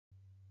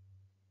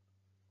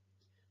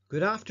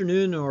Good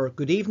afternoon or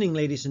good evening,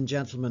 ladies and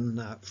gentlemen,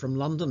 from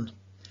London.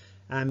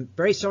 I'm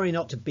very sorry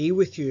not to be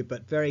with you,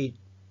 but very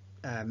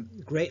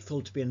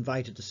grateful to be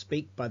invited to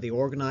speak by the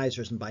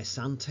organisers and by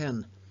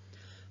Santen.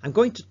 I'm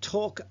going to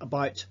talk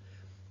about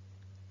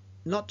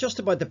not just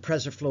about the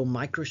Preserflo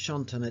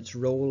Microshunt and its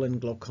role in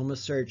glaucoma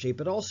surgery,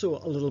 but also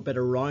a little bit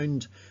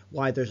around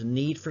why there's a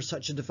need for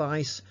such a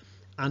device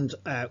and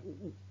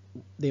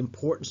the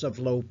importance of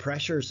low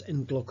pressures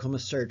in glaucoma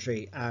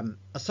surgery,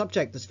 a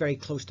subject that's very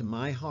close to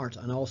my heart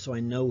and also I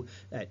know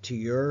to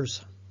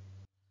yours.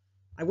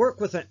 I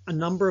work with a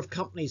number of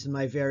companies in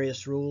my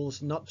various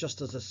roles, not just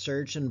as a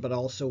surgeon but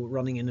also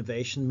running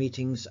innovation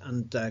meetings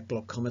and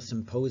glaucoma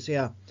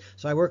symposia.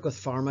 So I work with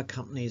pharma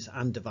companies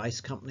and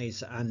device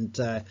companies,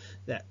 and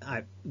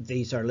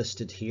these are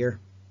listed here.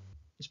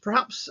 It's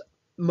perhaps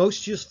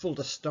most useful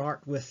to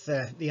start with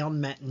the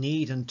unmet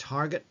need and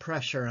target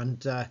pressure,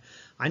 and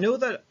I know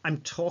that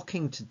I'm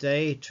talking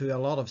today to a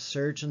lot of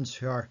surgeons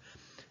who are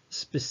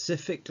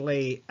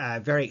specifically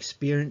very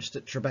experienced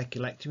at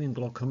trabeculectomy and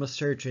glaucoma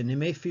surgery, and they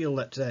may feel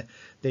that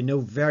they know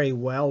very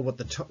well what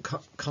the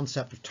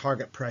concept of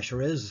target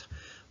pressure is,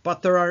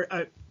 but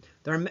there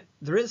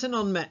is an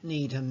unmet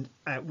need, and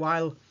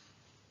while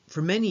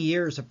for many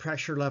years a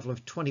pressure level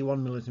of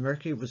 21 millimeters of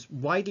mercury was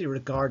widely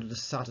regarded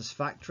as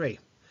satisfactory,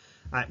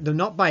 though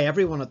not by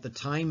everyone at the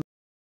time.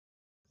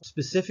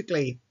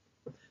 Specifically,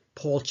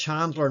 Paul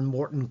Chandler and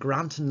Morton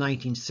Grant in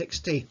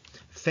 1960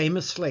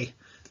 famously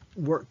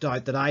worked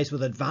out that eyes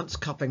with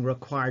advanced cupping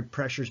required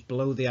pressures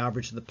below the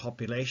average of the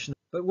population.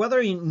 But whether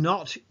or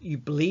not you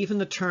believe in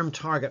the term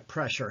target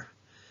pressure,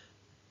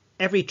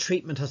 every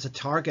treatment has a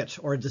target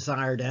or a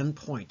desired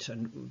endpoint,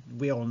 and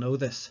we all know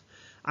this.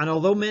 And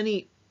although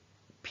many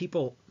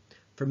people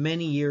for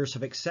many years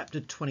have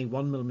accepted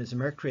 21 millimeters of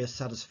mercury as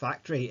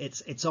satisfactory,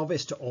 it's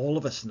obvious to all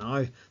of us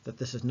now that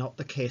this is not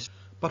the case.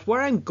 But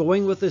where I'm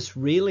going with this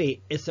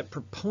really is that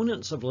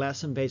proponents of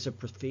less invasive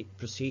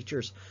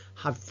procedures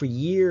have for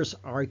years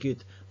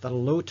argued that a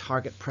low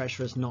target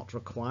pressure is not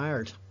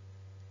required.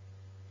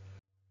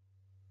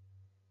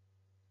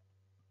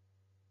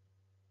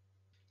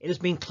 It has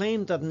been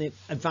claimed that in the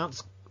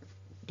advanced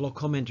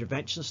glaucoma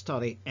intervention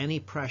study, any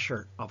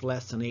pressure of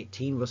less than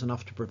 18 was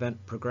enough to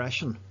prevent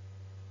progression.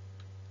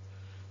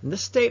 And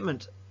this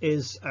statement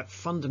is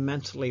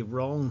fundamentally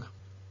wrong.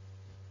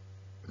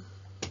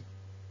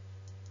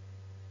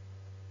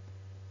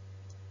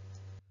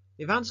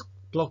 The Advanced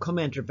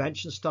Glaucoma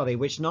Intervention Study,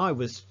 which now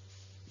was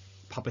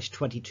published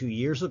 22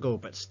 years ago,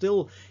 but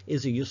still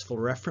is a useful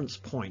reference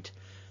point,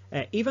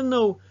 even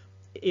though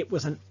it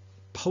was a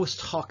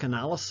post hoc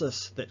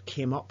analysis that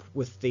came up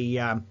with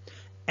the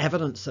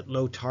evidence that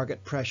low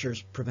target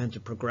pressures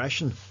prevented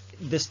progression.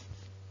 This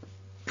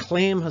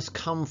claim has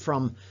come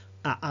from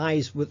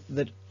eyes with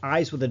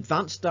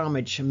advanced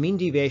damage, a mean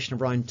deviation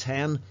of around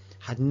 10,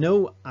 had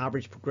no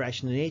average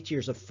progression in 8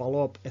 years of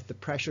follow-up if the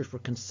pressures were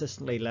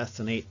consistently less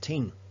than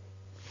 18.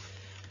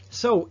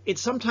 So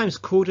it's sometimes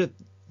quoted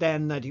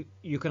then that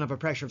you can have a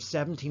pressure of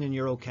 17 and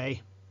you're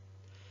okay.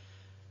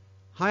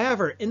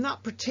 However, in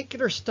that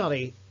particular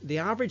study, the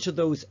average of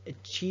those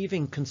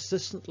achieving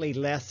consistently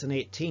less than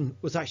 18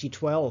 was actually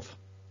 12.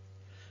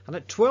 And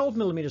at 12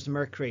 millimeters of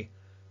mercury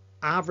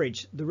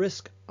average, the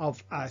risk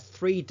of a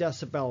 3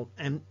 decibel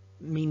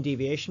mean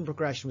deviation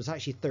progression was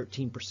actually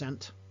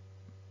 13%.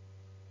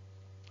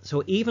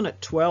 So even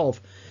at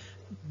 12,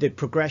 the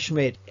progression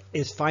rate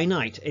is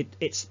finite.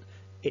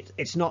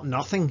 It's not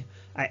nothing.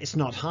 It's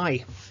not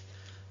high.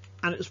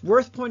 And it's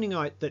worth pointing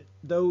out that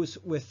those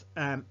with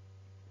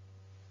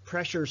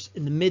pressures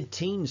in the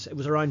mid-teens, it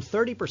was around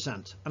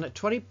 30%, and at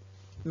 20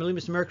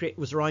 millimeters of mercury, it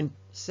was around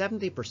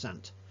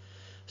 70%.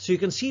 So you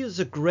can see there's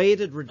a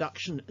graded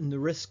reduction in the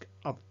risk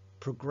of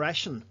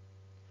progression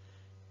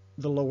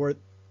the lower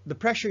the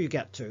pressure you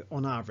get to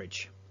on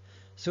average.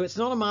 So it's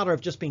not a matter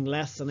of just being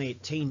less than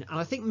 18, and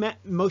I think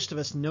most of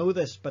us know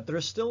this, but there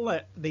is still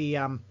the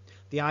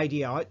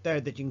idea out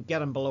there that you can get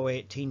them below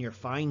 18, you're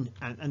fine,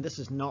 and this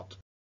is not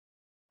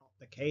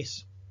the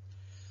case.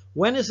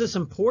 When is this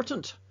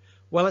important?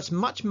 Well, it's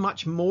much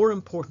more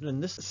important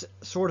in this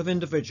sort of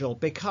individual,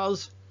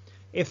 because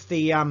if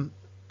there's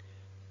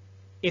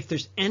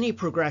any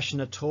progression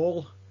at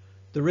all,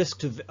 the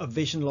risk of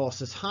vision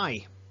loss is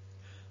high.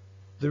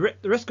 The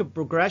risk of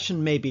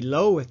progression may be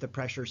low if the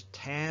pressure is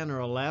 10 or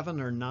 11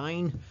 or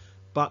 9,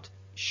 but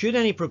should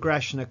any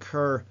progression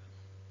occur,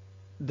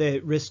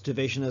 the risk to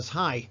vision is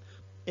high.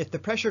 If the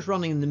pressure is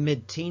running in the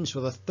mid-teens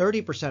with a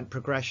 30%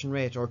 progression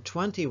rate or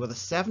 20 with a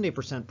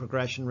 70%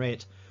 progression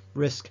rate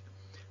risk,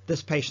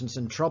 this patient's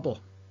in trouble.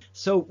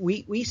 So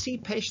we see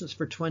patients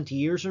for 20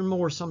 years or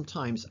more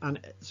sometimes,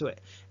 and so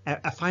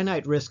a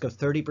finite risk of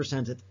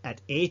 30% at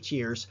 8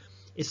 years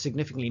is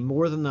significantly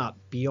more than that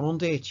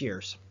beyond 8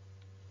 years.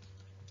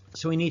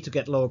 So we need to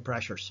get lower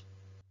pressures.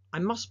 I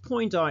must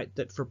point out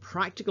that for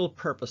practical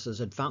purposes,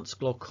 advanced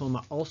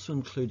glaucoma also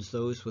includes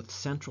those with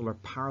central or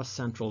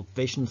paracentral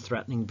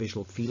vision-threatening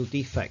visual field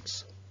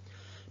defects.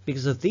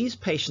 Because if these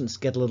patients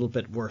get a little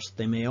bit worse,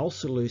 they may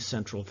also lose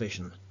central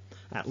vision,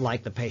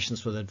 like the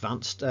patients with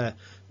advanced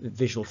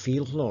visual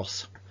field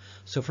loss.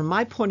 So from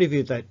my point of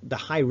view, the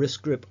high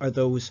risk group are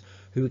those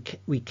whom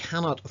we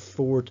cannot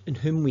afford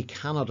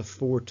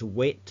to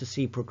wait to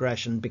see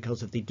progression,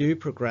 because if they do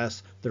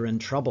progress, they're in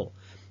trouble.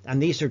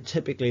 And these are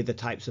typically the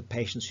types of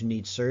patients who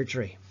need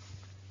surgery.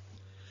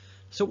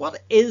 So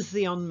what is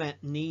the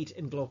unmet need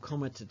in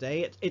glaucoma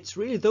today? It's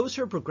really those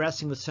who are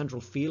progressing with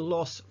central field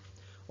loss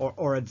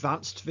or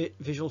advanced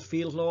visual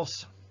field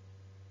loss,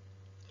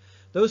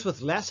 those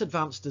with less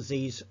advanced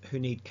disease who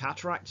need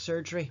cataract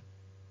surgery,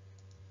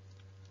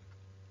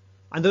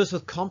 and those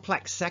with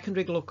complex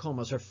secondary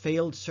glaucomas or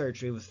failed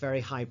surgery with very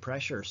high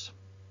pressures.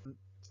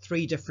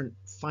 Three different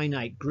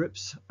finite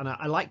groups, and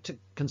I like to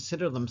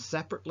consider them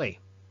separately.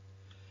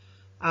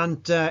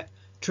 And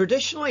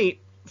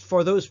traditionally,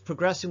 for those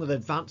progressing with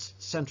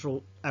advanced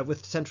central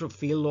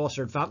field loss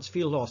or advanced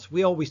field loss,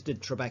 we always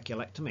did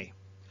trabeculectomy,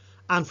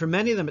 and for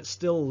many of them it's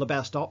still the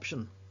best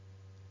option.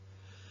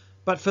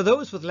 But for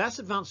those with less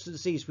advanced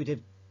disease, we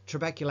did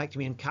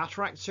trabeculectomy and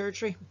cataract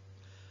surgery,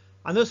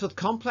 and those with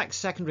complex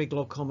secondary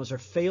glaucomas or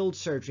failed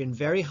surgery and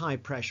very high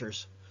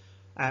pressures,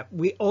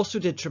 we also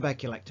did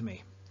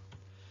trabeculectomy.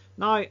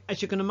 Now,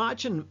 as you can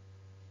imagine,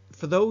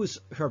 for those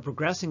who are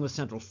progressing with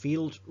central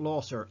field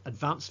loss or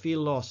advanced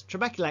field loss,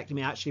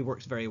 trabeculectomy actually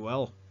works very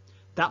well.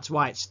 That's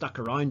why it's stuck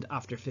around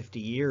after 50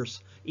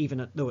 years,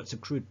 even though it's a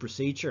crude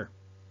procedure.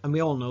 And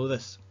we all know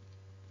this.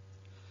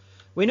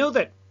 We know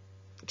that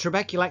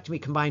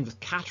trabeculectomy combined with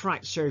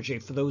cataract surgery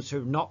for those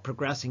who are not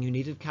progressing, who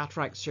needed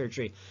cataract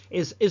surgery,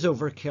 is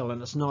overkill,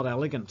 and it's not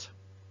elegant.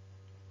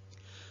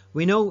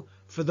 We know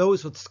for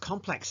those with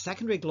complex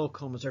secondary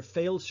glaucomas or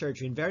failed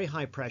surgery and very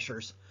high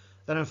pressures,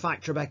 that in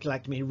fact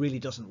trabeculectomy really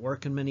doesn't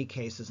work in many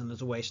cases and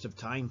is a waste of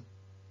time.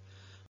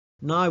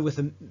 Now, with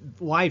a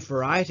wide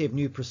variety of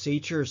new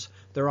procedures,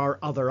 there are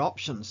other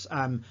options,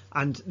 and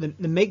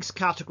the MIGS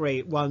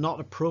category, while not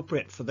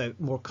appropriate for the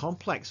more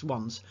complex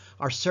ones,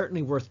 are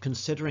certainly worth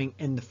considering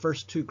in the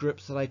first two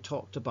groups that I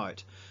talked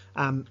about.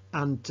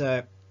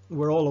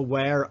 We're all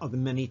aware of the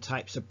many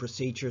types of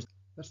procedures,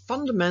 but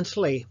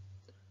fundamentally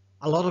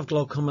a lot of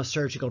glaucoma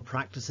surgical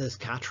practice is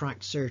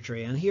cataract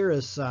surgery, and here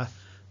is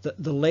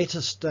the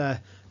latest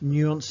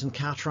nuance in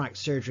cataract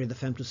surgery, the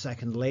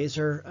femtosecond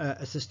laser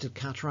assisted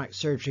cataract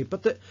surgery.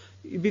 But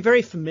you'd be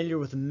very familiar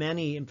with the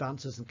many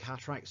advances in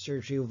cataract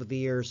surgery over the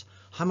years,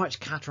 how much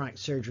cataract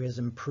surgery has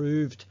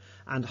improved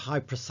and how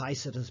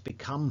precise it has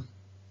become.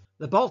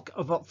 The bulk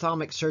of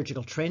ophthalmic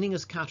surgical training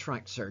is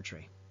cataract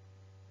surgery.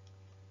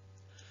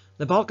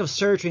 The bulk of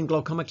surgery in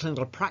glaucoma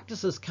clinical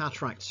practice is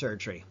cataract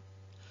surgery.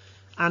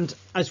 And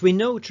as we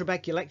know,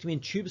 trabeculectomy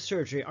and tube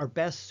surgery are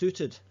best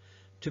suited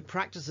to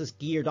practices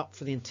geared up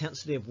for the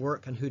intensity of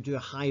work and who do a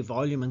high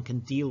volume and can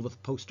deal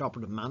with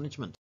post-operative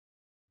management.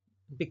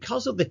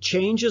 Because of the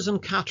changes in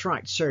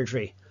cataract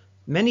surgery,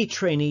 many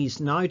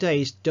trainees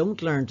nowadays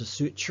don't learn to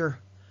suture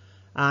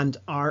and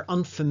are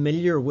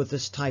unfamiliar with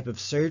this type of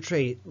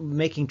surgery,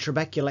 making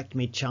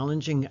trabeculectomy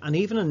challenging. And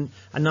even in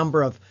a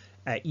number of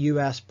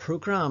US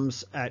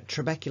programs,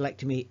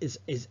 trabeculectomy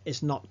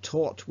is not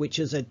taught, which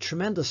is a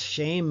tremendous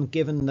shame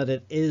given that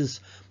it is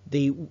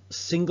the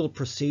single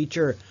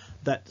procedure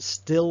that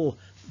still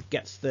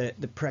gets the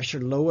pressure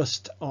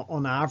lowest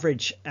on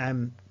average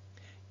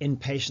in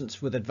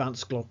patients with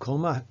advanced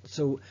glaucoma.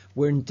 So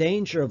we're in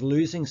danger of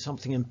losing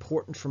something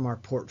important from our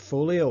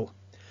portfolio.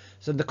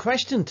 So the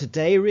question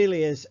today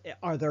really is,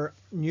 are there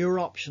newer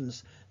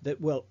options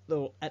that will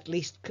at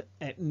least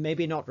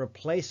maybe not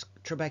replace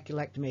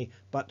trabeculectomy,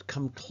 but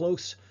come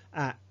close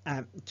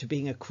to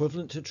being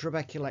equivalent to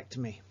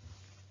trabeculectomy?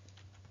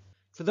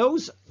 For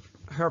those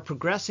who are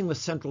progressing with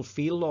central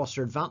field loss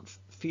or advanced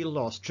field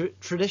loss,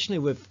 traditionally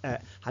we've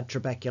had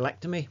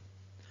trabeculectomy,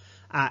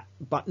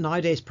 but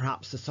nowadays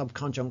perhaps the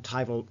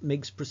subconjunctival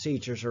MIGS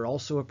procedures are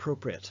also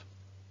appropriate.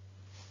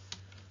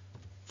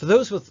 For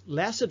those with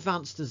less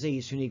advanced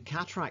disease who need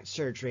cataract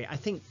surgery, I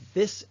think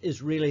this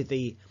is really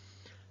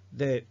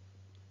the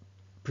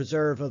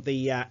preserve of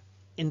the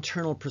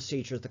internal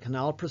procedures, the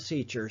canal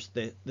procedures,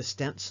 the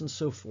stents and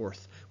so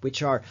forth,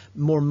 which are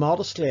more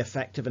modestly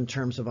effective in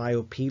terms of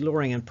IOP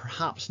lowering and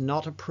perhaps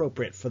not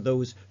appropriate for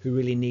those who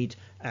really need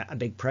a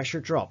big pressure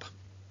drop.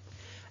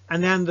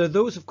 And then there are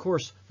those, of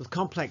course, with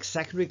complex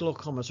secondary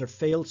glaucomas or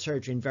failed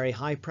surgery and very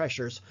high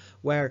pressures,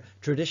 where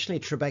traditionally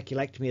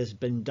trabeculectomy has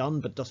been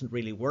done but doesn't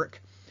really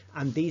work.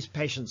 And these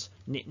patients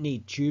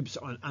need tubes,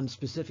 and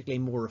specifically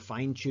more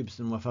refined tubes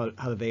than we've had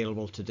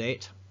available to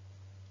date.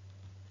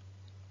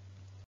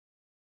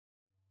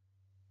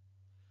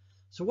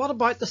 So what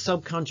about the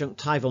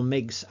subconjunctival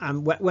MIGS?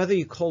 Whether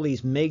you call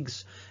these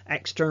MIGS,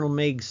 external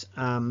MIGS,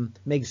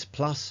 MIGS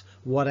plus,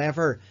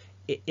 whatever,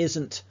 it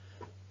isn't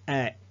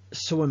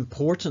so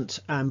important.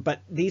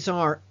 But these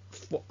are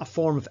a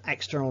form of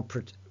external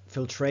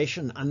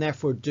filtration and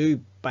therefore do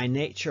by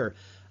nature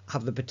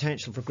have the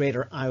potential for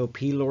greater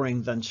IOP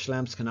lowering than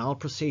Schlemm's canal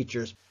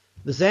procedures.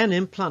 The Zen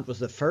implant was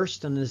the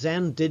first, and the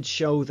Zen did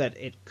show that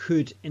it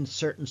could, in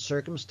certain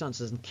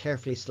circumstances and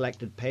carefully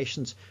selected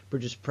patients,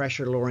 produce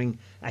pressure lowering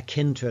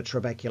akin to a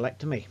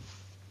trabeculectomy.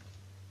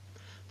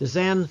 The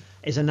Zen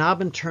is an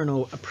ab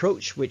interno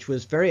approach which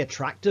was very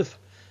attractive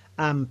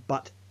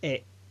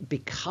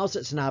because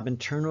it's an ab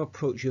interno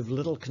approach, you have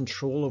little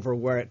control over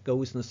where it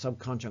goes in the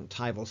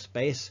subconjunctival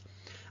space,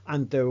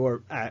 and there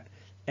were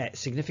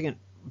significant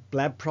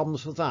bleb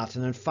problems with that.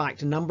 And in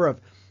fact, a number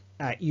of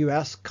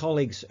US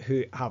colleagues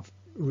who have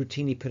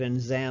routinely put in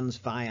Zens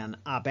via an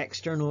ab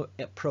externo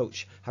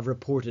approach have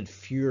reported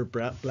fewer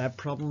bleb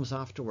problems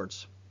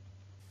afterwards.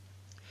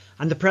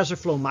 And the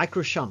Preserflo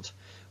Microshunt,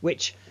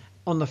 which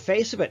on the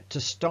face of it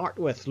to start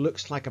with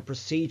looks like a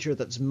procedure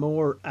that's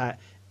more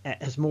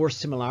has more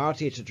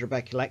similarity to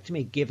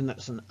trabeculectomy, given that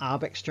it's an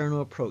ab externo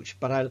approach,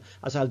 but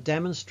as I'll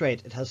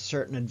demonstrate, it has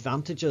certain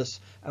advantages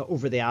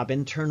over the ab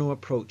interno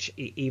approach,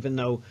 even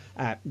though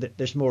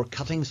there's more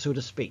cutting, so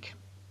to speak.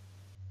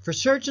 For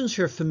surgeons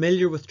who are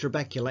familiar with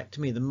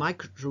trabeculectomy, the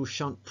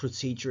microshunt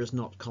procedure is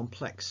not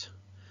complex.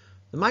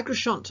 The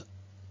microshunt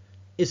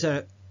is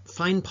a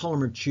fine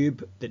polymer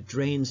tube that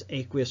drains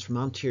aqueous from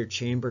anterior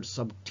chamber to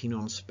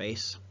subtenon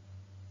space,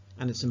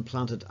 and it's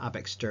implanted ab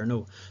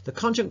externo. The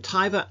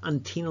conjunctiva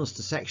and tenons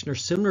dissection are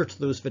similar to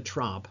those of a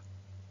trab,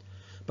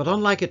 but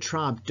unlike a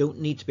trab,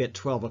 don't need to be at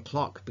 12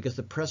 o'clock because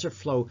the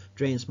Preserflo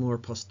drains more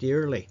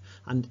posteriorly,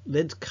 and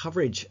lid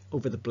coverage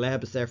over the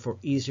bleb is therefore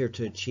easier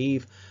to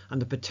achieve,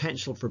 and the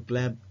potential for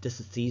bleb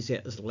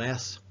dysesthesia is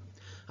less.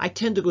 I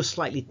tend to go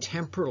slightly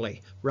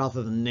temporally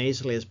rather than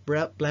nasally, as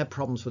bleb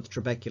problems with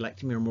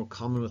trabeculectomy are more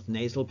common with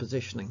nasal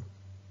positioning.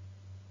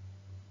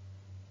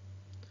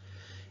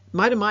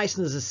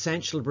 Mitomycin is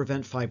essential to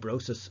prevent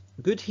fibrosis.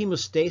 Good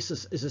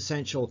hemostasis is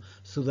essential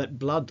so that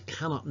blood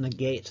cannot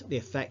negate the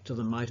effect of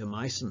the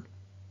mitomycin.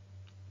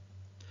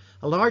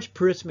 A large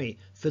peritomy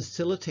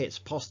facilitates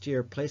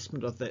posterior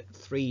placement of the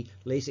 3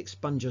 LASIK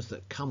sponges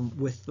that come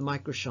with the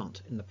microshunt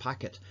in the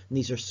packet, and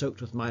these are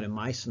soaked with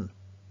mitomycin.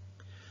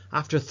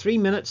 After 3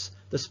 minutes,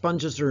 the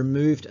sponges are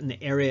removed and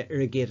the area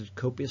irrigated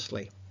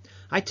copiously.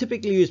 I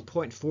typically use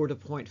 0.4 to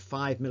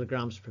 0.5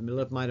 milligrams per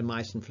ml of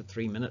mitomycin for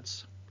 3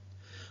 minutes.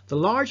 The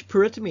large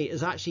peritomy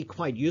is actually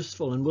quite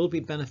useful and will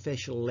be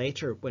beneficial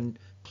later when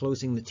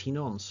closing the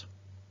tenons.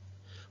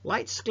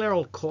 Light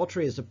scleral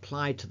cautery is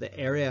applied to the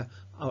area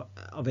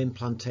of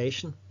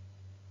implantation,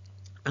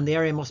 and the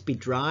area must be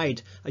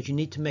dried, as you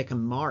need to make a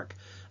mark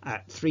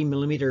 3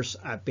 millimeters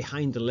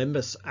behind the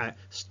limbus,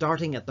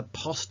 starting at the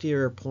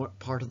posterior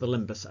part of the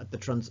limbus at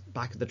the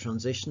back of the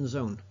transition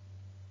zone.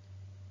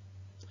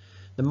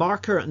 The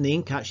marker and the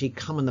ink actually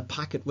come in the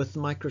packet with the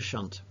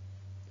microshunt,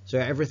 so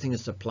everything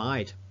is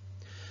applied.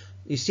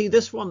 You see,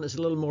 this one is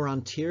a little more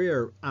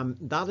anterior.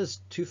 That is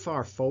too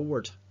far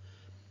forward,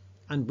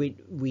 and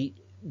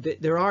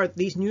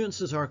these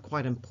nuances are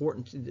quite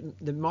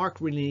important. The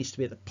mark really needs to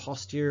be at the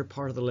posterior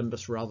part of the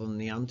limbus rather than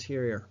the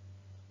anterior.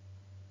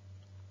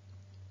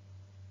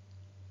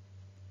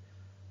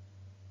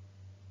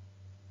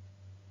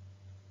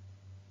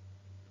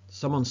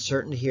 Some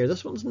uncertainty here.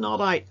 This one's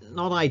not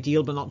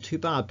ideal, but not too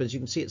bad. But as you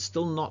can see, it's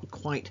still not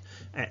quite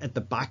at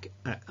the back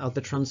of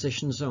the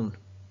transition zone.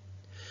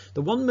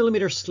 The 1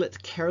 millimeter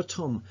slit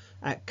keratome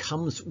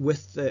comes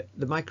with the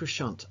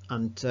microshunt,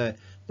 and the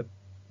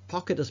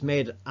pocket is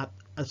made at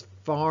as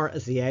far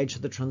as the edge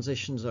of the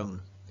transition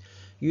zone.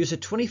 Use a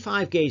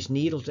 25 gauge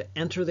needle to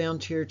enter the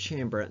anterior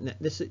chamber, and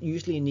this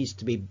usually needs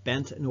to be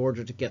bent in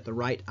order to get the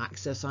right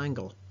access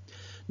angle.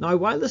 Now,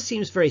 while this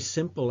seems very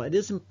simple, it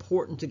is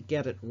important to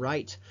get it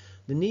right.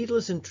 The needle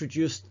is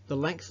introduced the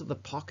length of the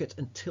pocket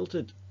and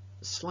tilted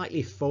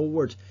slightly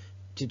forward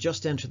to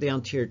just enter the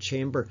anterior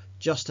chamber,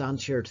 just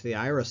anterior to the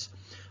iris.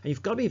 And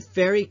you've got to be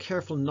very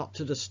careful not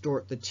to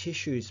distort the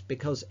tissues,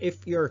 because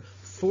if you're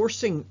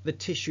forcing the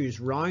tissues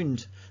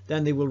round,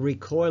 then they will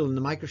recoil and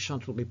the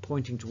microshunt will be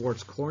pointing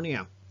towards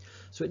cornea.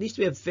 So it needs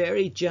to be a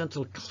very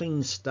gentle,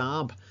 clean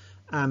stab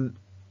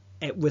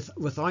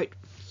without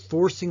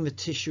forcing the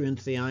tissue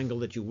into the angle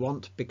that you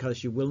want,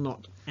 because you will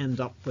not end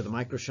up with a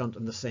microshunt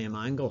in the same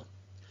angle.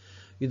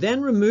 You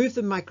then remove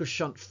the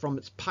microshunt from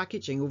its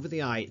packaging over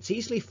the eye. It's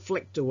easily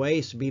flicked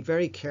away, so be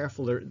very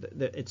careful.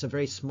 It's a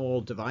very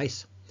small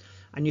device,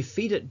 and you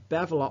feed it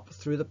bevel up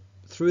through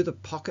the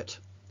pocket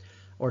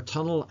or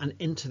tunnel and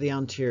into the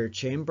anterior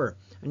chamber.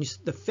 And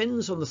the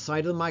fins on the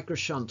side of the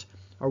microshunt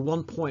are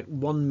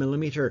 1.1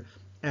 millimeter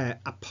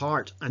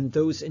apart, and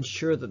those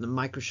ensure that the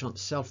microshunt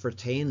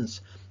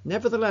self-retains.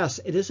 Nevertheless,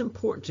 it is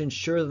important to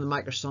ensure that the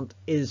microshunt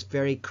is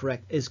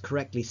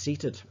correctly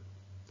seated.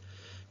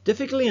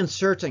 Difficulty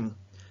inserting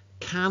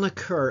can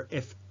occur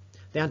if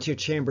the anterior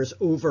chamber is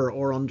over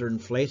or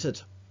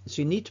underinflated.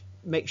 So you need to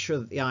make sure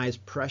that the eye is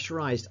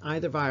pressurized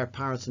either via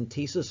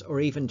paracentesis or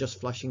even just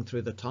flushing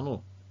through the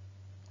tunnel.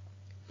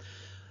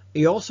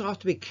 You also have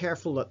to be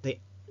careful that the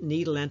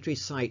needle entry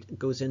site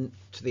goes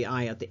into the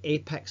eye at the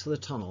apex of the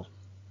tunnel.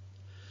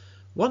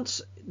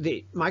 Once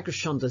the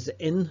microshunt is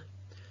in,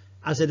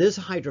 as it is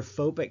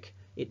hydrophobic,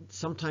 it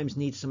sometimes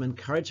needs some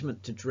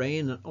encouragement to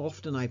drain, and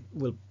often I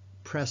will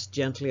press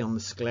gently on the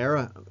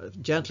sclera,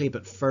 gently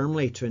but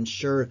firmly, to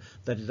ensure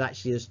that it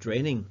actually is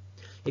draining.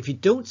 If you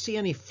don't see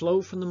any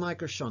flow from the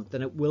microshunt,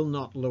 then it will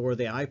not lower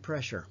the eye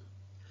pressure.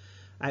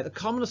 The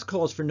commonest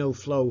cause for no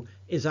flow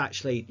is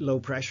actually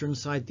low pressure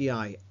inside the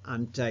eye,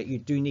 and you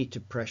do need to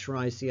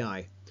pressurize the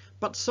eye.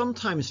 but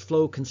sometimes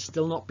flow can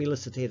still not be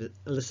elicited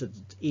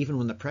even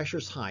when the pressure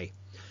is high.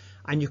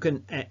 And you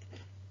can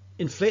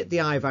inflate the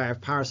eye via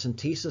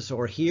paracentesis,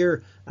 or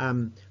here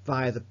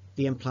via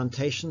the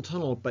implantation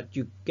tunnel, but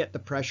you get the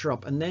pressure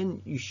up and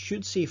then you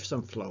should see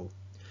some flow.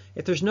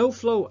 If there's no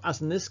flow,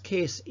 as in this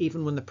case,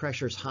 even when the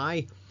pressure is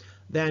high,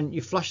 then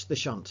you flush the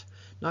shunt.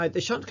 Now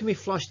the shunt can be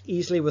flushed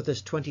easily with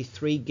this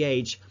 23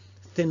 gauge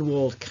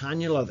thin-walled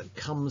cannula that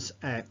comes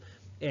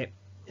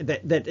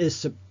that is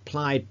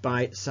supplied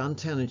by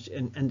Santen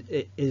and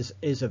it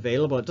is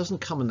available. It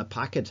doesn't come in the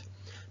packet,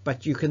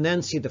 but you can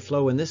then see the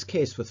flow, in this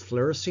case with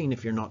fluorescein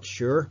if you're not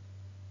sure,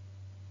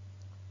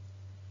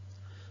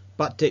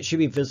 but it should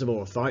be visible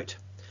without.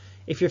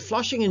 If you're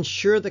flushing,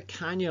 ensure the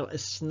cannula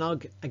is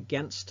snug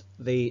against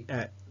the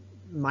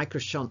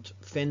microshunt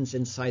fins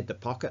inside the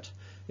pocket.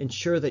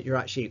 Ensure that you're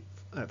actually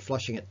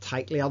flushing it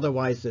tightly,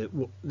 otherwise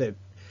the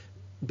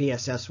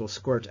BSS will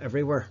squirt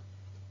everywhere.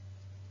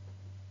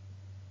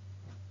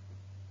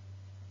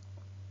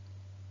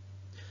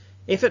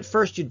 If at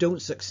first you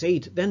don't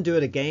succeed, then do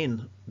it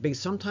again, because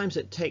sometimes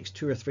it takes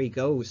 2 or 3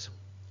 goes.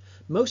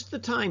 Most of the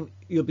time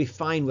you'll be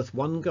fine with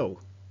 1 go,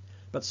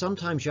 but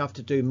sometimes you have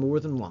to do more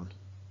than 1.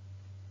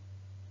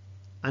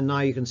 And now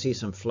you can see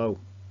some flow.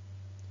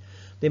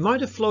 The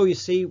amount of flow you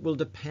see will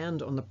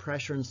depend on the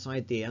pressure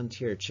inside the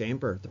anterior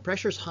chamber. If the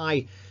pressure is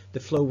high, the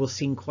flow will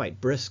seem quite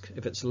brisk.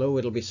 If it's low,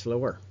 it'll be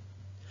slower.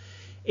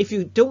 If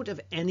you don't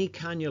have any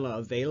cannula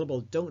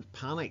available, don't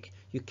panic.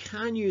 You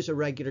can use a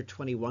regular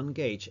 21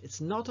 gauge. It's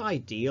not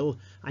ideal,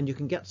 and you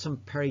can get some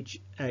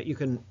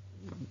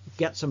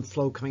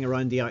flow coming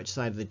around the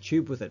outside of the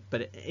tube with it,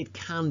 but it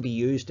can be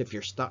used if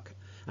you're stuck,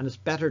 and it's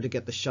better to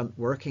get the shunt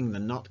working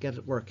than not get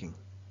it working.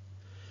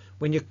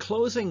 When you're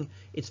closing,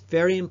 it's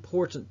very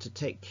important to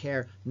take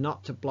care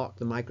not to block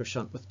the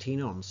microshunt with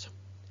tenons.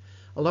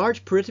 A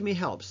large peritomy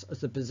helps,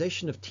 as the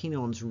position of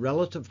tenons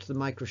relative to the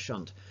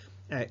microshunt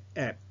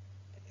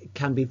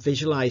can be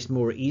visualized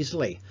more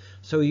easily.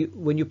 So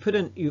when you put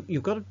in,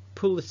 you've got to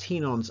pull the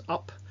tenons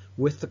up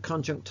with the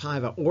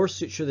conjunctiva or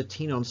suture the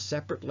tenons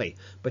separately,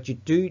 but you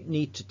do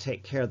need to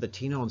take care of the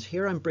tenons.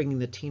 Here I'm bringing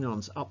the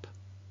tenons up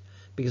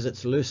because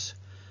it's loose,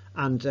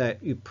 and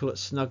you pull it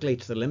snugly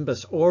to the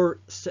limbus, or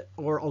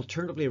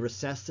alternatively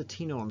recess the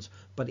tenons,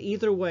 but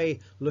either way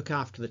look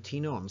after the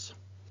tenons.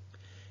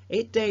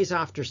 8 days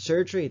after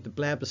surgery, the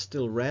bleb is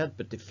still red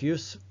but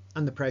diffuse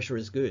and the pressure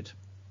is good.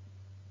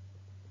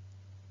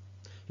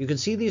 You can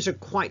see these are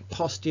quite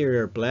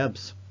posterior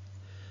blebs.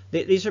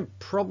 These are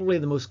probably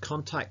the most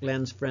contact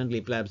lens friendly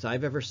blebs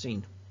I've ever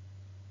seen.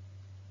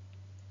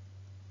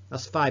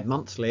 That's 5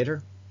 months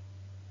later.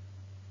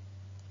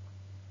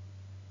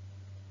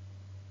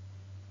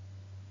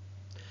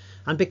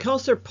 And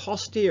because they're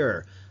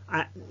posterior,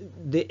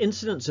 the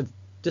incidence of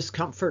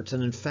discomfort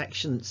and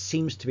infection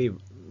seems to be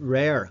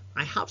rare.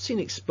 I have seen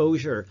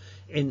exposure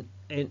in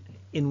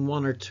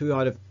 1 or 2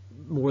 out of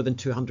more than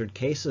 200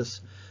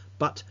 cases,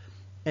 but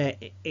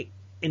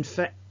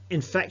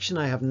infection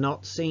I have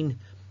not seen,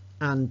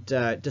 and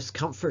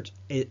discomfort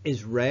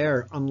is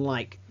rare,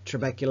 unlike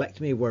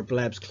trabeculectomy where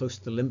blebs close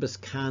to the limbus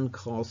can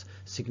cause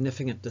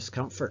significant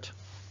discomfort.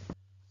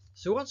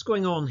 So what's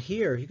going on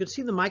here? You can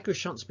see the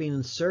microshunt's being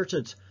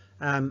inserted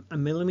a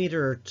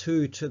millimeter or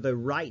 2 to the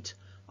right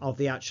of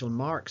the actual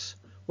marks.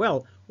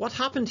 Well, what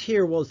happened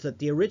here was that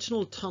the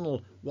original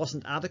tunnel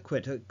wasn't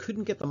adequate. It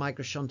couldn't get the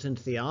microshunt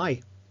into the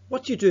eye.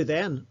 What do you do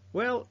then?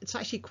 Well, it's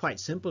actually quite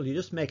simple. You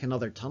just make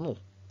another tunnel.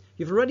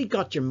 You've already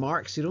got your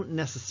marks. You don't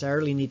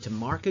necessarily need to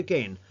mark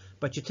again,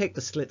 but you take the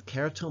slit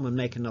keratome and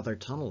make another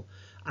tunnel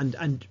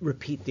and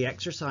repeat the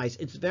exercise.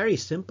 It's very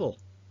simple.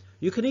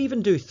 You can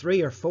even do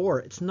 3 or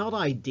 4. It's not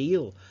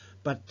ideal,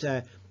 but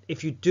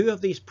if you do have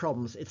these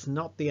problems, it's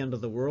not the end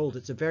of the world.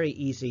 It's a very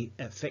easy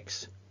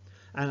fix.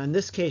 And in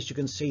this case, you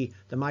can see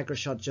the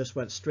microshunt just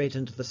went straight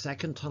into the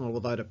second tunnel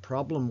without a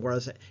problem,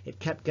 whereas it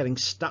kept getting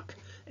stuck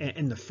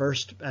in the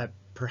first.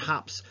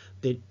 Perhaps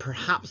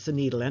the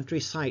needle entry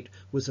site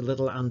was a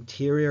little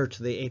anterior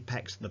to the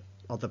apex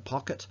of the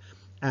pocket,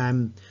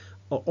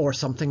 or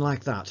something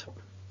like that.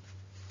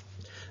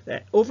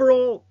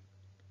 Overall,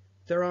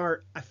 there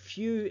are a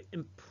few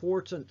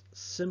important,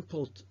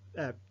 simple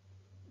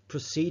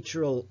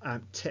procedural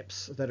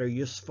tips that are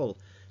useful.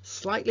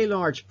 Slightly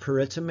large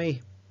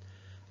peritomy.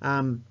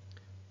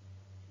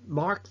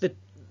 Mark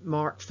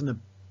from the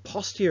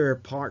posterior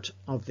part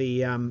of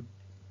the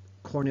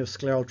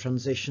corneoscleral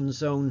transition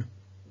zone.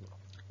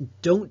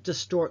 Don't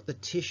distort the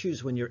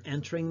tissues when you're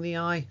entering the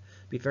eye.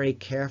 Be very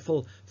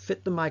careful.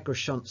 Fit the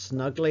microshunt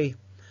snugly,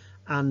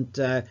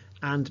 and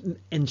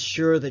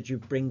ensure that you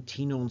bring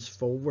tenons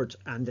forward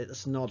and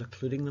it's not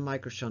occluding the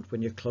microshunt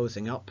when you're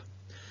closing up.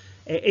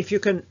 If you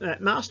can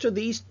master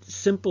these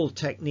simple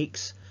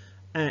techniques,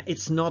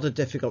 it's not a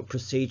difficult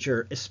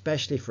procedure,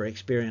 especially for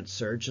experienced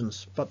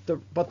surgeons,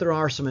 but there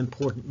are some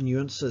important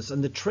nuances,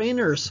 and the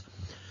trainers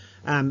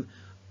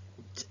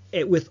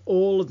with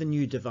all of the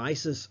new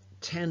devices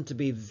tend to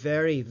be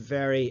very,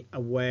 very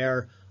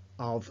aware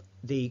of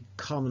the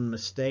common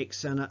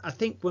mistakes. And I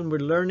think when we're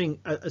learning,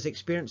 as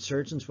experienced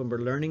surgeons, when we're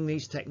learning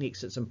these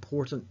techniques, it's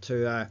important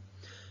to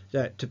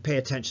pay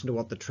attention to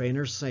what the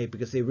trainers say,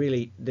 because they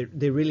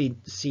really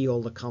see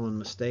all the common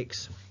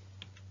mistakes.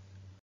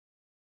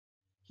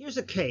 Here's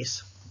a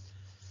case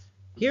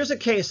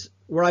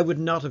where I would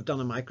not have done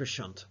a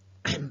microshunt.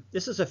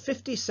 This is a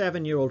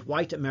 57-year-old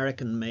white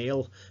American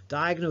male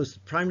diagnosed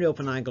with primary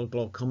open-angle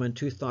glaucoma in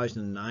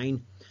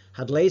 2009,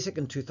 had LASIK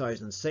in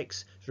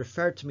 2006, was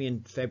referred to me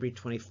in February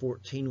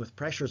 2014 with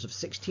pressures of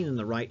 16 in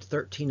the right,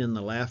 13 in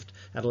the left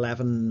at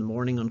 11 in the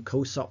morning on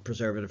COSOP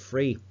preservative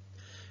free.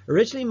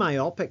 Originally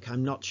myopic,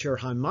 I'm not sure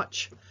how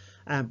much,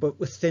 but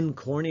with thin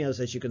corneas,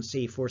 as you can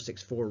see,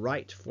 464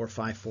 right,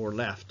 454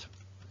 left.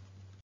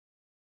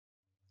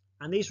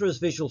 And these were his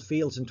visual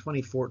fields in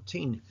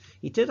 2014.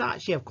 He did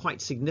actually have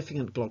quite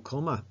significant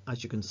glaucoma,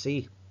 as you can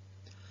see,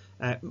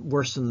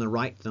 worse in the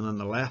right than on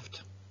the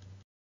left.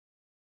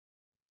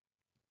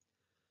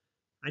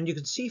 And you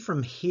can see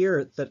from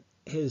here that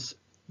his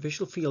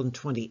visual field in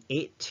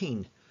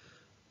 2018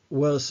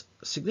 was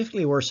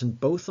significantly worse in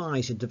both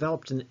eyes. He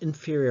developed an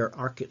inferior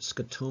arcuate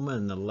scotoma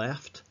in the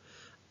left,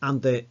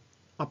 and the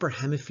upper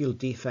hemifield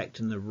defect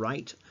in the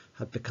right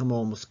had become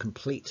almost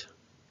complete.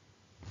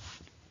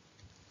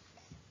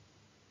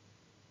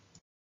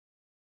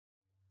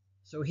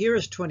 So here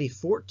is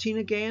 2014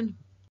 again,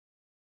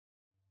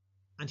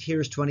 and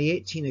here is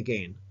 2018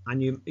 again,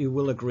 and you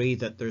will agree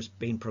that there's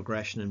been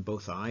progression in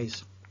both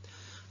eyes.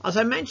 As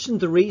I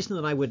mentioned, the reason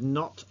that I would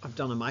not have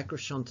done a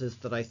microshunt is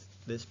that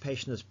this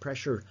patient has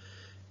pressure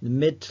in the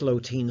mid to low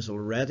teens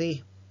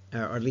already,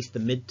 or at least the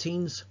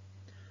mid-teens,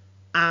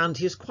 and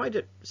he has quite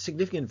a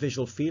significant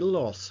visual field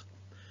loss.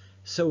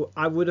 So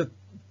I would have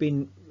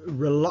been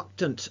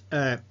reluctant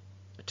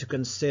to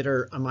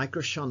consider a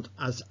microshunt,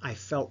 as I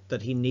felt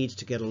that he needs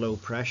to get a low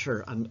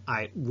pressure, and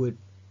I would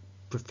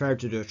prefer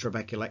to do a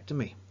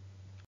trabeculectomy.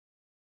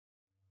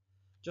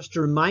 Just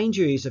to remind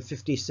you, he's a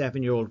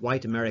 57-year-old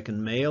white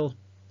American male,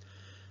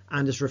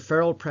 and his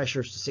referral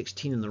pressure is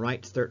 16 in the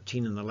right,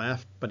 13 in the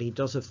left, but he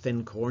does have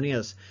thin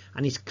corneas,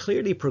 and he's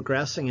clearly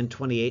progressing in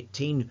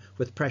 2018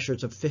 with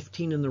pressures of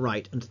 15 in the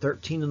right and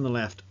 13 in the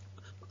left,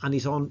 and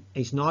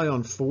he's now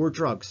on 4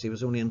 drugs. He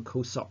was only on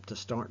COSOP to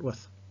start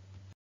with.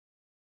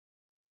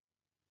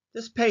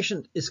 This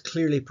patient is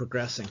clearly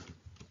progressing.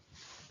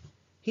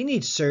 He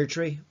needs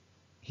surgery.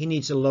 He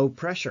needs a low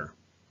pressure.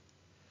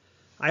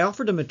 I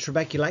offered him a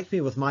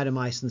trabeculectomy with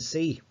mitomycin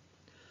C,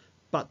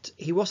 but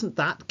he wasn't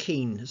that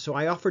keen, so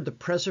I offered the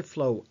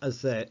Preserflo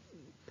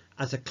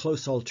as a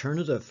close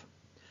alternative.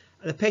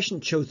 The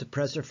patient chose the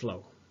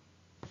Preserflo.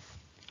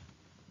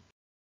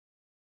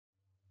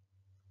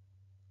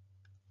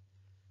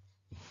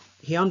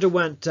 He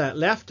underwent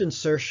left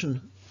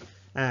insertion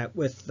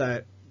with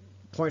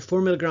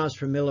 0.4 milligrams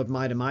per mil of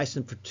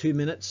mitomycin for 2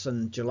 minutes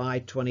in July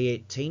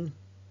 2018.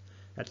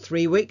 At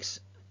 3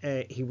 weeks,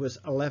 he was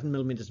 11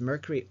 millimeters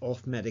mercury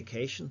off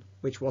medication,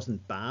 which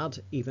wasn't bad,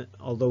 even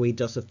although he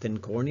does have thin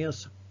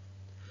corneas.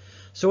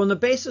 So on the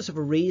basis of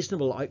a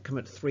reasonable outcome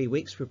at 3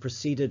 weeks, we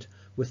proceeded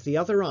with the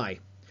other eye.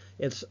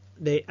 At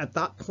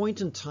that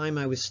point in time,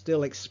 I was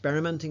still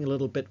experimenting a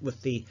little bit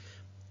with the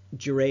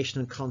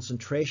duration and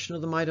concentration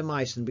of the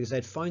mitomycin, because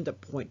I'd found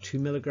that 0.2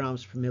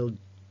 milligrams per mil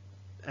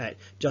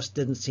just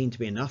didn't seem to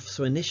be enough.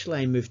 So initially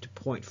I moved to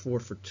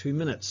 0.4 for 2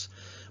 minutes,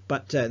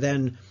 but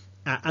then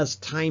as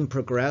time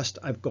progressed,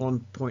 I've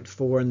gone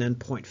 0.4 and then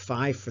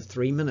 0.5 for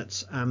 3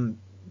 minutes,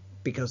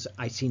 because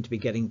I seem to be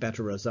getting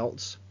better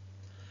results.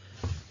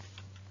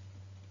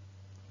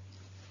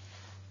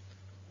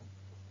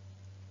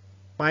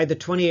 By the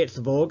 28th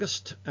of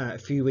August,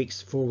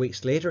 4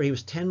 weeks later, he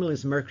was 10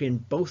 millimeters mercury in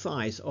both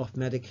eyes off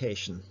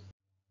medication.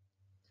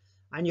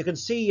 And you can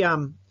see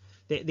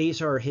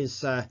these are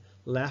his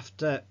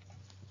left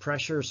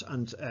pressures,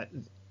 and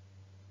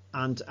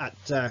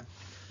at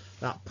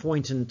that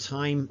point in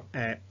time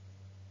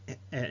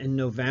in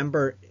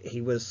November, he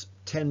was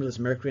 10 millimeters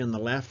mercury on the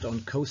left on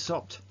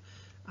COSOP,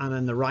 and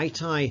in the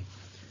right eye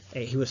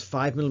he was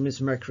 5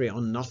 millimeters mercury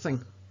on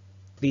nothing.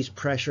 These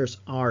pressures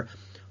are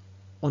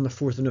on the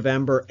 4th of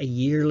November a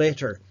year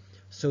later.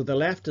 So the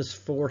left is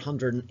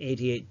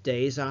 488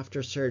 days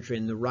after surgery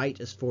and the right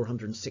is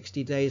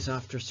 460 days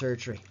after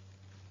surgery.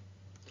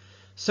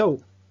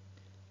 So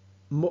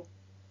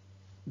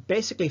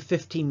basically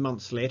 15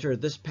 months later,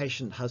 this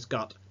patient has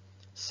got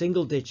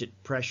single digit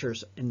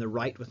pressures in the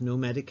right with no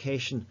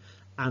medication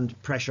and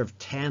pressure of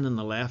 10 in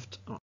the left.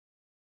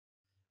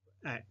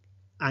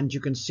 And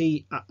you can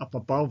see up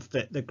above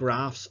the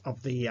graphs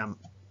of the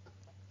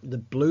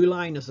blue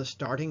line is the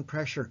starting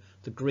pressure,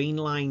 the green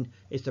line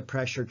is the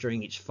pressure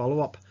during each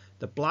follow-up,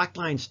 the black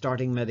line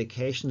starting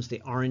medications,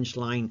 the orange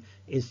line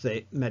is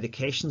the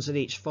medications at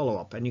each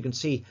follow-up, and you can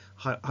see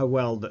how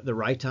well the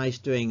right eye is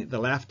doing. The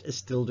left is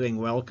still doing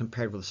well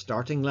compared with the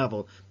starting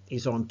level.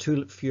 He's on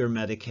 2 fewer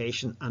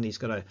medication and he's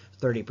got a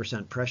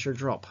 30% pressure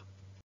drop.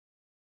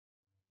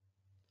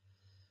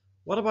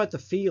 What about the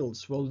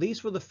fields? Well,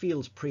 these were the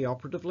fields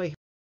preoperatively,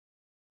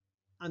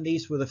 And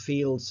these were the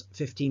fields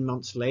 15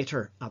 months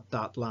later at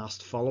that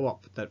last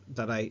follow-up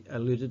that I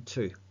alluded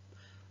to.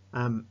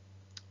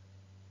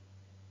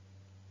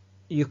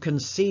 You can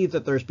see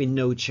that there's been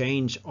no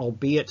change,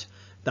 albeit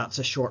that's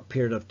a short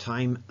period of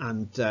time,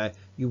 and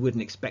you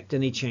wouldn't expect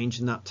any change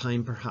in that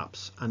time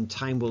perhaps, and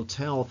time will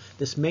tell.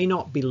 This may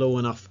not be low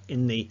enough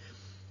in the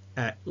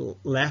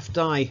left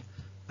eye.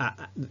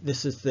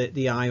 This is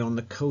the eye on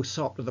the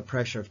COSOP with a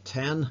pressure of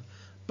 10,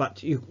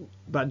 but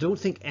I don't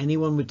think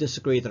anyone would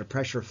disagree that a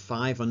pressure of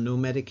 5 on no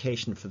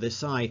medication for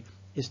this eye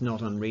is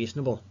not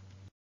unreasonable.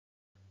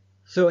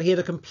 So he had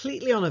a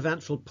completely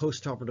uneventful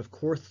post-operative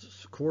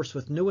course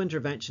with no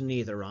intervention in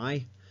either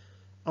eye,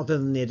 other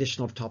than the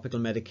addition of topical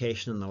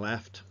medication on the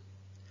left.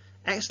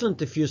 Excellent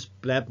diffuse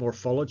bleb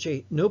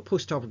morphology, no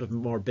post-operative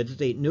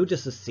morbidity, no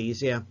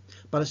dysesthesia,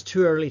 but it's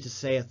too early to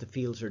say if the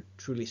fields are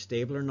truly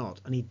stable or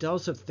not. And he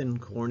does have thin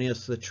cornea,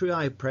 so the true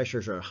eye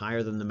pressures are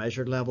higher than the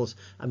measured levels,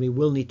 and we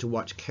will need to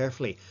watch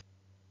carefully.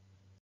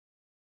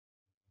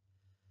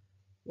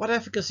 What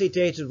efficacy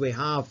data do we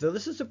have? Now,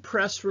 this is a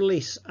press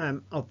release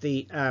of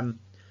the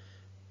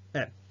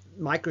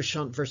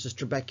microshunt versus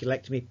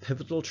trabeculectomy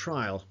pivotal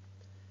trial.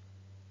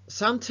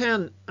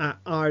 Santen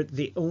are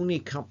the only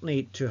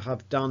company to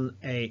have done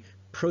a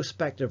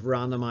prospective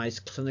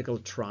randomized clinical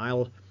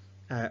trial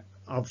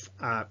of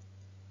a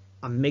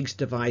MIGS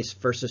device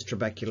versus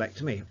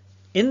trabeculectomy.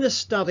 In this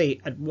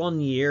study at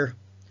 1 year,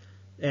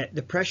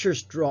 the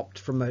pressures dropped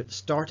from a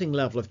starting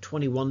level of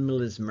 21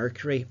 milliliters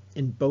mercury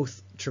in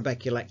both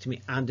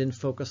trabeculectomy and in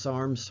focus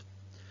arms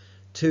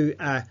to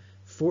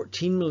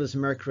 14 milliliters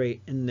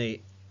mercury in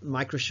the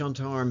microshunt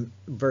arm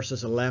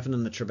versus 11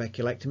 in the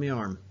trabeculectomy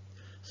arm.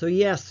 So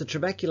yes, the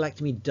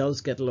trabeculectomy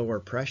does get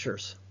lower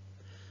pressures,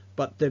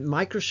 but the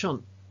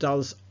microshunt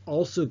does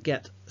also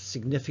get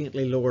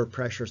significantly lower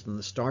pressures than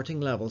the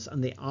starting levels,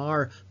 and they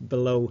are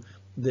below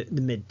the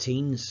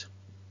mid-teens.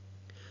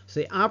 So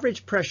the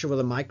average pressure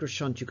with a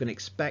microshunt, you can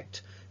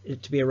expect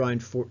it to be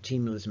around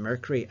 14 milliliters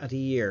mercury at a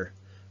year,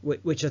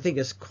 which I think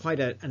is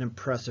quite an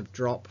impressive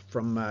drop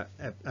from a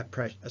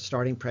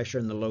starting pressure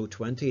in the low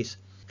 20s,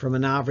 from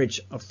an average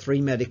of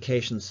 3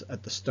 medications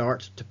at the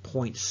start to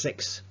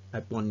 0.6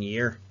 at 1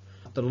 year.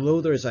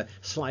 Although there is a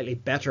slightly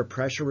better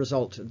pressure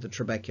result in the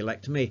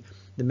trabeculectomy,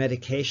 the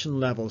medication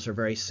levels are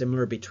very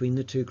similar between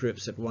the two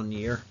groups at 1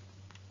 year.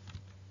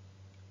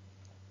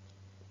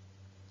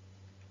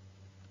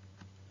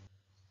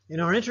 In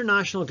our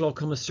international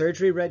glaucoma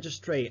surgery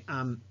registry,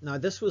 now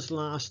this was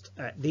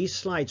these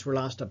slides were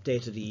last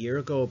updated a year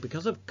ago.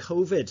 Because of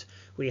COVID,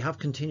 we have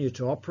continued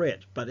to operate,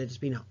 but it has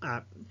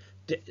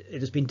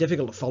been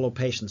difficult to follow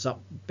patients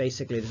up.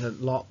 Basically,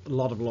 there's a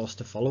lot of loss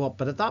to follow up.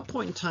 But at that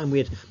point in time, we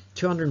had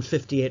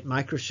 258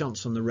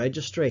 microshunts on the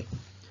registry,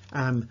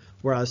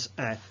 whereas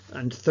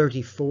and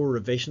 34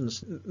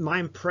 revisions.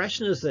 My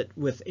impression is that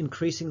with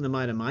increasing the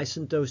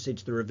mitomycin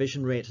dosage, the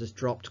revision rate has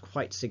dropped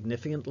quite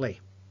significantly.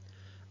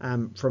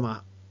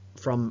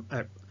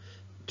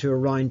 To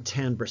around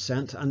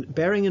 10%, and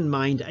bearing in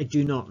mind I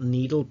do not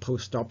needle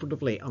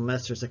post-operatively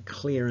unless there's a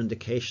clear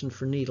indication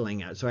for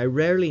needling. So I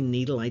rarely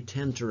needle, I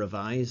tend to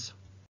revise.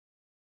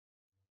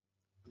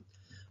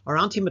 Our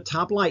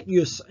anti-metabolite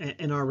use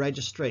in our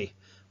registry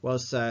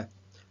was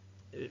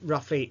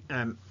roughly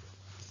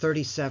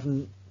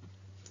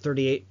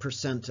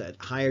 38% at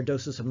higher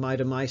doses of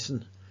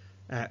mitomycin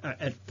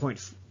at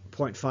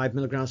 0.5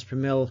 milligrams per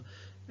mil,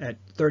 at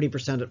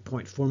 30% at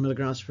 0.4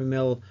 milligrams per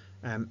mil,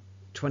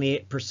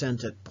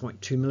 28% at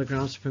 0.2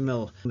 milligrams per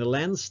mil. The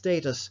lens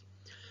status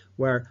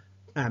were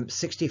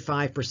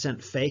 65%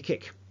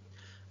 phakic,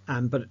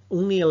 but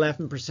only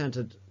 11%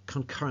 had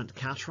concurrent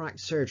cataract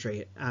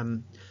surgery.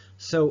 And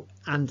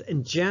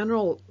in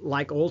general,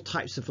 like all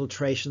types of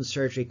filtration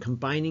surgery,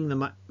 combining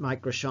the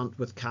microshunt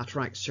with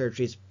cataract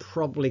surgeries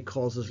probably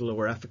causes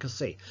lower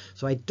efficacy.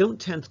 So I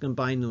don't tend to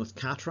combine them with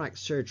cataract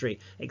surgery,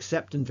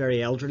 except in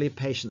very elderly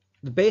patients.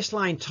 The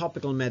baseline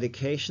topical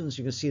medications,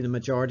 you can see the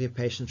majority of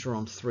patients are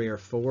on 3 or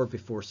 4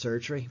 before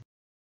surgery.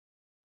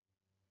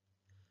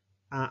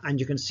 And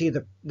you can see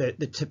the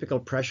typical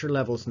pressure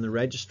levels in the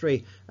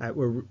registry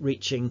were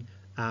reaching,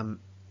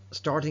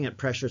 starting at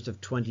pressures of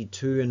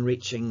 22 and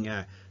reaching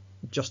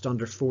just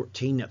under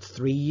 14 at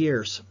 3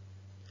 years.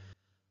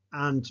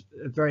 And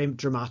a very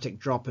dramatic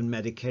drop in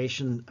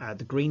medication.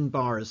 The green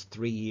bar is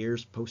 3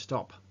 years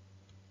post-op.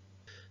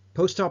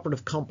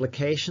 Post-operative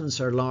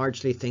complications are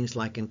largely things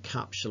like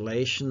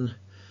encapsulation,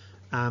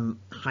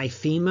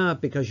 hyphema,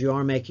 because you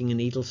are making a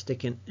needle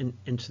stick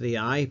into the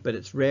eye, but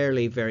it's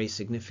rarely very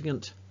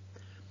significant.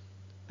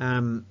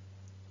 But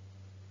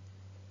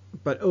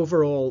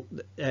overall,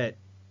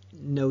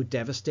 no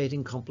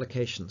devastating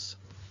complications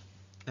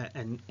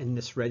in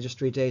this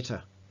registry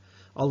data.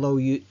 Although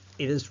it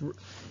is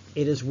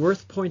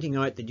worth pointing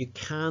out that you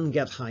can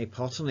get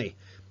hypotony.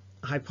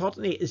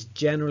 Hypotony is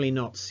generally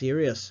not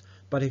serious.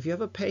 But if you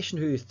have a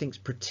patient who thinks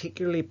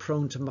particularly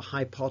prone to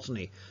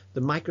hypotony,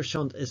 the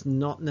microshunt is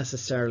not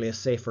necessarily a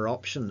safer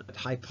option.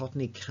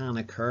 Hypotony can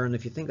occur, and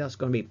if you think that's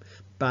going to be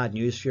bad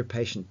news for your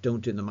patient, don't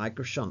do the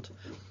microshunt.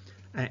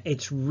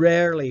 It's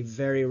rarely,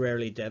 very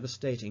rarely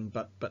devastating,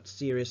 but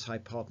serious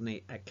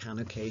hypotony can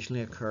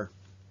occasionally occur.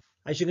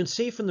 As you can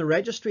see from the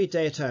registry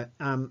data,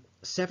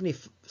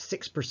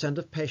 76%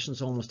 of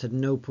patients almost had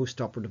no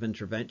postoperative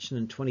intervention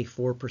and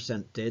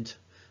 24% did.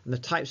 And the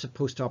types of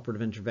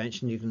postoperative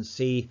intervention you can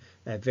see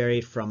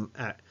varied from,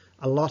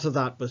 a lot of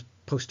that was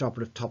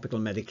postoperative topical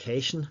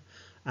medication,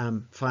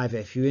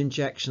 5 FU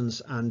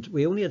injections, and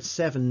we only had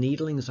 7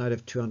 needlings out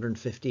of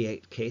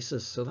 258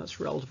 cases, so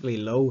that's relatively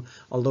low,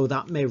 although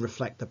that may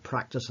reflect the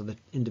practice of the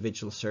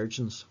individual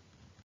surgeons.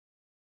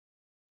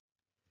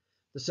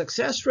 The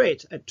success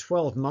rate at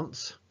 12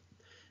 months,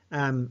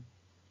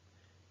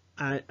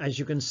 as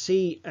you can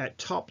see, at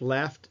top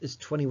left is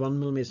 21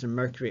 millimeters of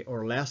mercury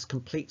or less,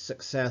 complete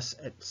success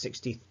at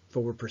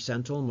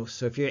 64% almost.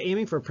 So if you're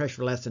aiming for a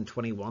pressure less than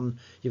 21,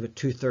 you've got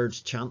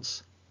 2/3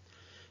 chance.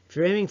 If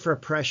you're aiming for a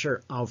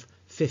pressure of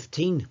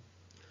 15,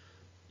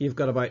 you've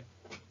got about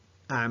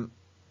a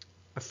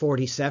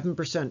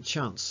 47%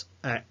 chance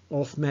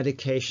off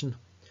medication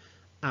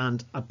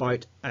and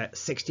about a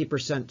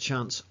 60%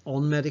 chance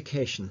on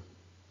medication.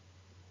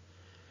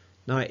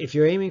 Now, if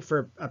you're aiming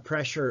for a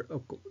pressure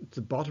at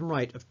the bottom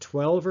right of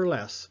 12 or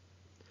less,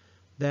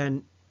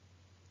 then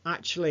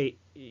actually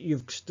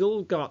you've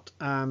still got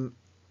a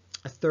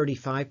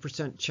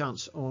 35%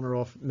 chance on or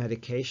off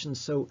medication.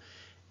 So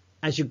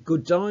as you go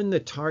down the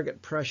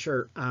target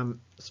pressure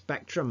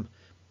spectrum,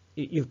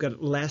 you've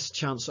got less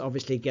chance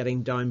obviously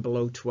getting down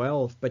below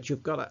 12, but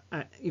you've got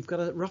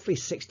a roughly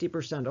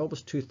 60%,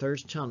 almost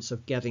 2/3 chance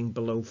of getting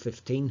below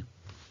 15.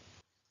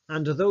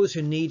 And to those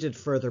who needed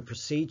further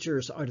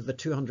procedures, out of the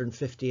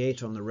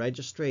 258 on the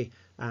registry,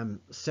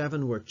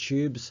 7 were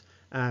tubes.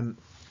 A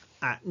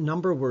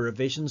number were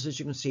revisions. As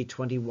you can see,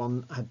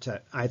 21 had to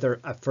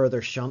either a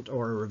further shunt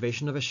or a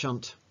revision of a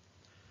shunt.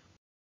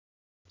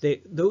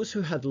 Those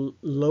who had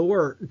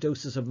lower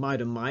doses of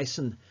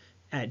mitomycin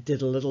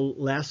did a little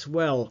less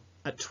well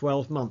at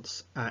 12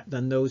 months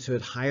than those who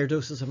had higher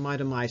doses of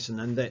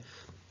mitomycin. And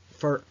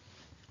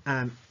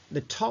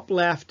the top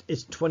left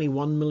is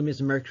 21 millimeters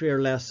of mercury or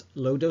less,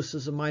 low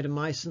doses of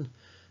mitomycin.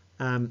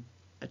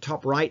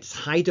 Top right is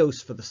high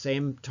dose for the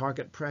same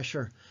target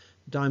pressure.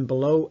 Down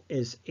below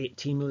is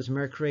 18 millimeters of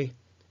mercury,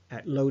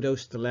 low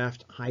dose to the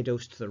left, high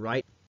dose to the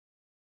right.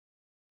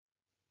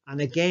 And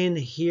again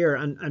here,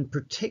 and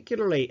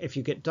particularly if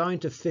you get down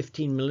to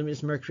 15 millimeters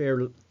of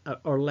mercury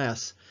or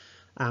less,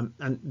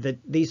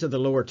 these are the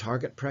lower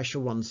target pressure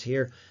ones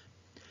here.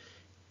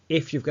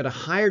 If you've got a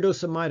higher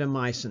dose of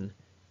mitomycin,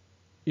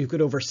 you've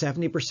got over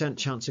 70%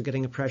 chance of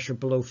getting a pressure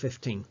below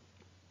 15.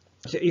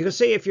 So you can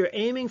see if you're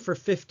aiming for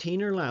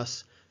 15 or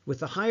less with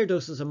the higher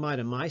doses of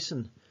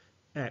mitomycin,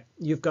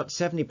 you've got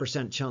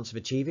 70% chance of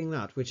achieving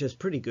that, which is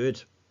pretty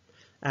good.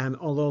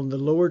 Although in the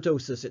lower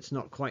doses, it's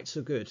not quite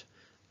so good.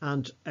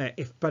 And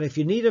if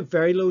you need a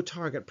very low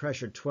target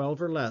pressure,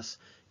 12 or less,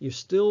 you're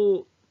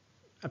still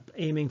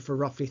aiming for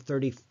roughly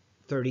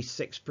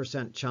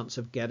 36% chance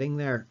of getting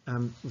there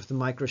with the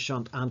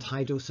microshunt and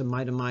high dose of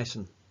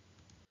mitomycin.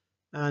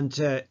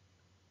 And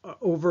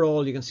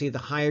overall, you can see the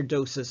higher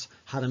doses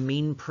had a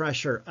mean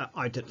pressure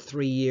out at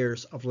 3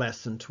 years of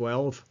less than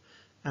 12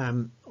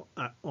 on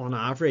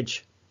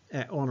average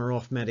on or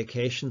off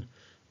medication.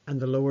 And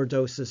the lower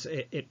doses,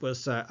 it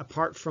was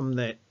apart from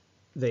the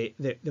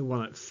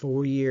one at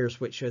 4 years,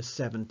 which was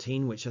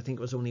 17, which I think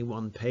was only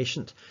one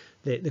patient.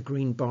 The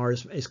green bar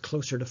is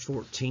closer to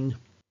 14.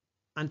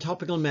 And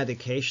topical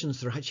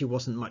medications, there actually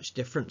wasn't much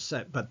difference,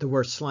 but they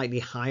were slightly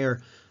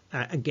higher.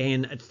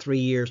 Again, at 3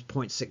 years,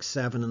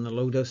 0.67, and the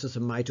low doses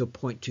of mito,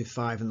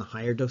 0.25, and the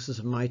higher doses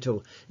of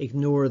mito.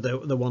 Ignore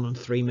the 1 and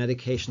 3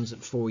 medications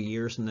at 4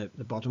 years in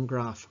the bottom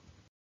graph.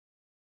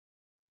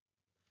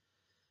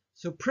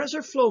 So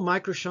Preserflo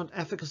Microshunt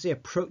efficacy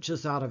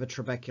approaches that of a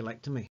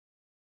trabeculectomy.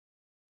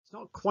 It's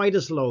not quite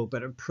as low,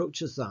 but it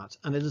approaches that.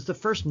 And it is the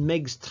first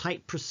MIGS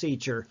type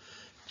procedure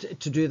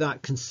to do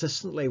that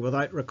consistently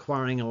without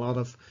requiring a lot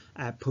of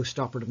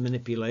postoperative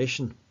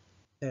manipulation.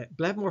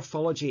 Bleb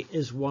morphology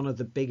is one of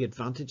the big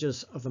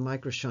advantages of the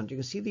microshunt. You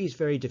can see these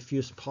very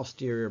diffuse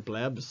posterior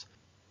blebs.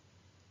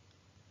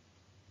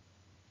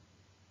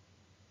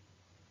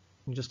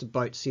 You can just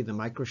about see the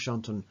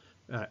microshunt on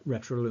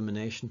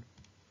retroillumination.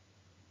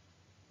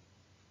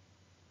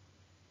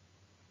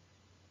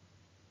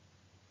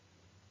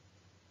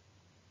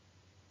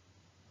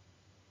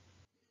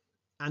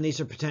 And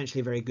these are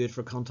potentially very good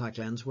for contact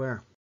lens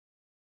wear.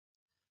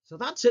 So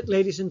that's it,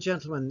 ladies and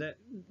gentlemen.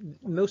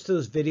 Most of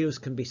those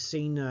videos can be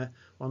seen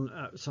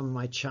on some of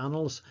my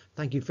channels.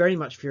 Thank you very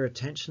much for your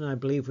attention. I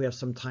believe we have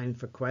some time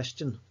for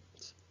question.